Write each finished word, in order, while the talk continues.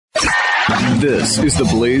This is the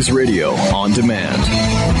Blaze Radio on demand.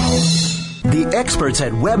 The experts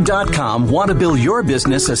at Web.com want to build your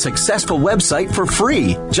business a successful website for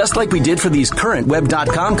free, just like we did for these current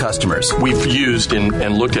Web.com customers. We've used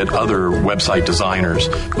and looked at other website designers,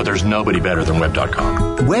 but there's nobody better than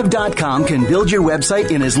Web.com. Web.com can build your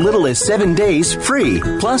website in as little as 7 days free.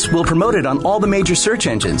 Plus, we'll promote it on all the major search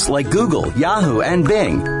engines like Google, Yahoo, and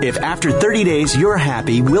Bing. If after 30 days you're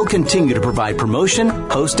happy, we'll continue to provide promotion,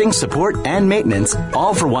 hosting, support, and maintenance,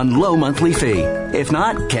 all for one low monthly fee. If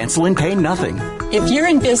not, cancel and pay nothing. If you're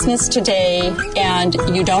in business today and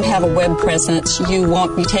you don't have a web presence, you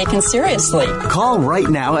won't be taken seriously. Call right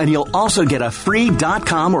now and you'll also get a free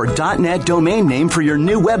 .com or .net domain name for your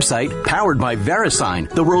new website powered by VeriSign,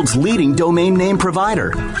 the world's leading domain name provider.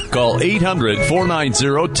 Call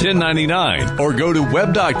 800-490-1099 or go to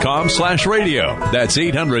web.com/radio. That's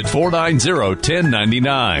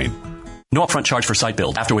 800-490-1099. No upfront charge for site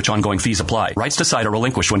build, after which ongoing fees apply. Rights to site are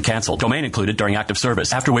relinquished when canceled. Domain included during active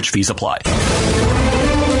service, after which fees apply.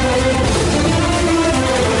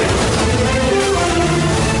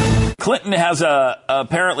 Clinton has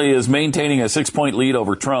apparently is maintaining a 6-point lead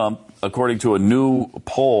over Trump, according to a new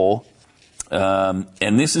poll.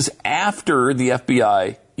 And this is after the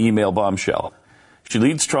FBI email bombshell. She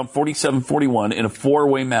leads Trump 47-41 in a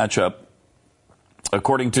 4-way matchup,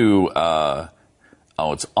 according to...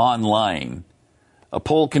 it's online. A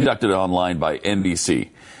poll conducted online by NBC.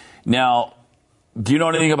 Now, do you know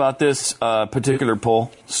anything about this particular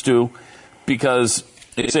poll, Stu? Because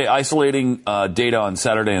it's isolating data on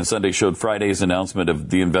Saturday and Sunday showed Friday's announcement of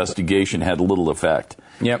the investigation had little effect.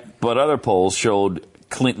 Yep. But other polls showed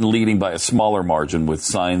Clinton leading by a smaller margin with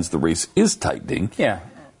signs the race is tightening. Yeah.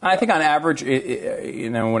 I think on average,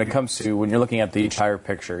 when it comes to when you're looking at the entire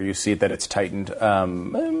picture, you see that it's tightened. I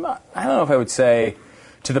don't know if I would say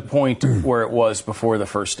to the point where it was before the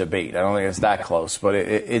first debate. I don't think it's that close, but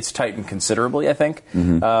it's tightened considerably, I think.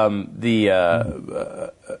 Mm-hmm.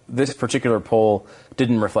 This particular poll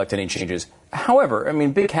didn't reflect any changes. However,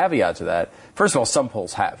 big caveat to that. First of all, some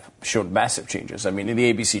polls have showed massive changes. The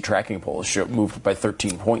ABC tracking poll has moved by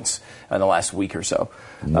 13 points in the last week or so.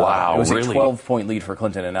 Wow, it was really? A 12-point lead for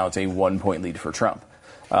Clinton, and now it's a 1-point lead for Trump.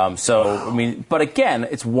 But again,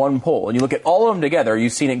 it's one poll. And you look at all of them together,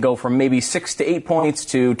 you've seen it go from maybe 6 to 8 points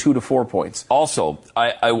to 2 to 4 points. Also,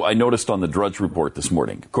 I noticed on the Drudge Report this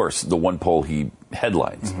morning, of course, the one poll he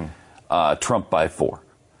headlines, Trump by 4.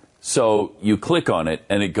 So you click on it,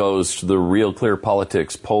 and it goes to the Real Clear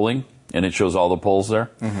Politics polling, and it shows all the polls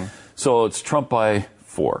there. Mm-hmm. So it's Trump by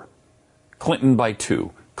 4, Clinton by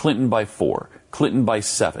 2, Clinton by 4, Clinton by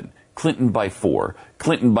 7, Clinton by 4,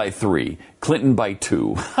 Clinton by 3, Clinton by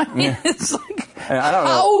 2. It's like,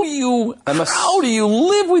 how do you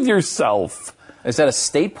live with yourself? Is that a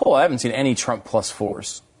state poll? I haven't seen any Trump plus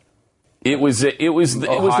 4s. It was the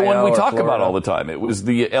one we talk about all the time. It was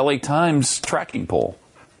the LA Times tracking poll.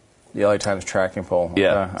 The LA Times tracking poll.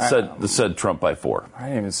 Yeah, said Trump by 4. I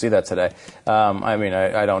didn't even see that today.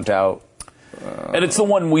 I don't doubt. And it's the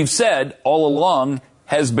one we've said all along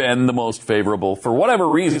has been the most favorable for whatever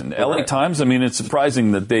reason. LA Times, it's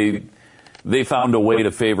surprising that they found a way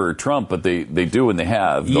to favor Trump, but they do and they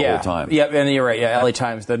have the whole time. Yeah, and you're right. Yeah, LA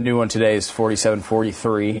Times, the new one today is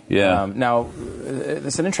 47-43. Yeah. Now,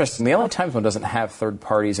 it's an interesting, the LA Times one doesn't have third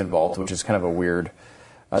parties involved, which is kind of a weird,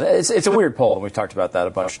 it's a weird poll, and we've talked about that a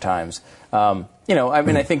bunch of times. I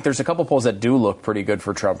think there's a couple polls that do look pretty good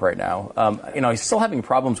for Trump right now. He's still having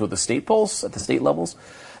problems with the state polls at the state levels.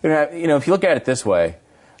 If you look at it this way,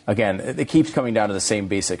 again, it keeps coming down to the same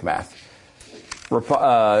basic math.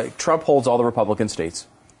 Trump holds all the Republican states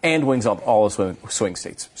and wins all the swing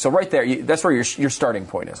states. So right there, that's where your starting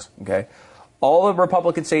point is, okay? All the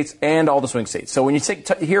Republican states and all the swing states. So when you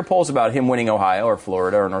hear polls about him winning Ohio or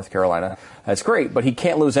Florida or North Carolina, that's great, but he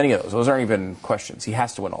can't lose any of those. Those aren't even questions. He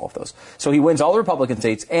has to win all of those. So he wins all the Republican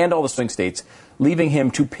states and all the swing states, leaving him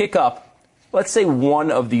to pick up, let's say,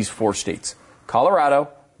 one of these 4 states: Colorado,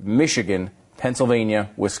 Michigan,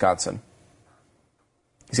 Pennsylvania, Wisconsin.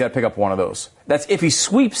 He's got to pick up one of those. That's if he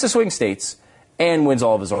sweeps the swing states and wins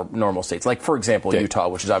all of his normal states. Like, for example, Utah,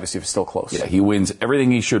 which is obviously still close. Yeah, he wins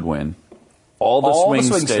everything he should win. All the swing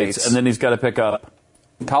states, and then he's got to pick up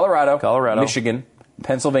Colorado, Michigan,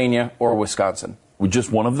 Pennsylvania, or Wisconsin. With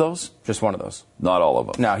just one of those? Just one of those. Not all of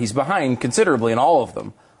them. Now, he's behind considerably in all of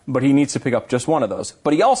them, but he needs to pick up just one of those.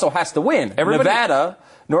 But he also has to win Nevada,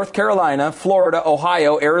 North Carolina, Florida,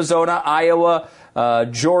 Ohio, Arizona, Iowa,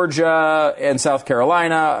 Georgia, and South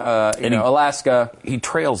Carolina, Alaska. He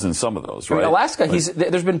trails in some of those, right? Alaska,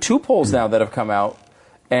 there's been 2 polls now that have come out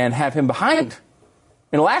and have him behind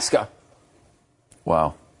in Alaska.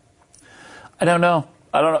 Wow. I don't know.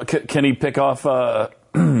 I don't know. Can he pick off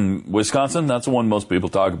Wisconsin? That's the one most people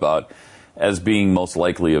talk about as being most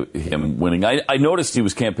likely of him winning. I noticed he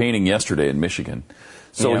was campaigning yesterday in Michigan.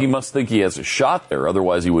 So he must think he has a shot there.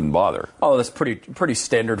 Otherwise, he wouldn't bother. Oh, that's pretty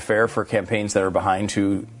standard fare for campaigns that are behind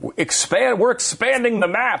to expand. We're expanding the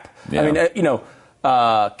map. Yeah. I mean,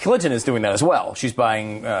 Clinton is doing that as well. She's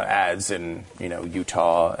buying ads in,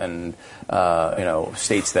 Utah and,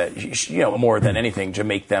 states that, more than anything to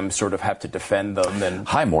make them sort of have to defend them. And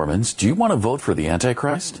hi, Mormons. Do you want to vote for the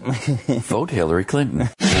Antichrist? Vote Hillary Clinton.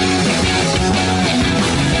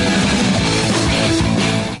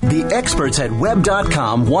 The experts at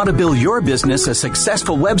Web.com want to build your business a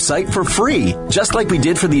successful website for free, just like we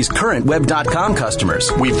did for these current Web.com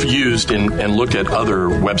customers. We've used and looked at other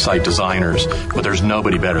website designers, but there's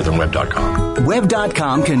nobody better than Web.com.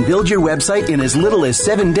 Web.com can build your website in as little as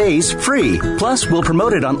 7 days free. Plus, we'll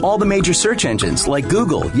promote it on all the major search engines like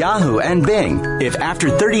Google, Yahoo, and Bing. If after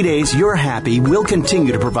 30 days you're happy, we'll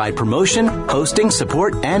continue to provide promotion, hosting,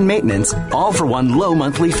 support, and maintenance, all for one low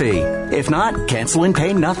monthly fee. If not, cancel and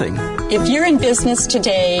pay nothing. If you're in business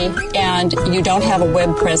today and you don't have a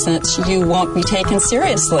web presence, you won't be taken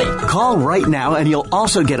seriously. Call right now and you'll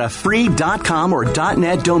also get a free .com or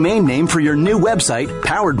 .net domain name for your new website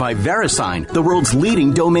powered by VeriSign, the world's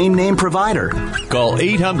leading domain name provider. Call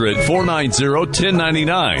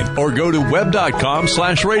 800-490-1099 or go to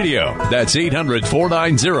web.com/radio. That's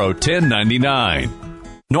 800-490-1099.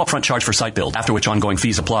 No upfront charge for site build, after which ongoing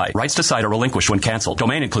fees apply. Rights to site are relinquished when canceled.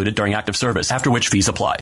 Domain included during active service, after which fees apply.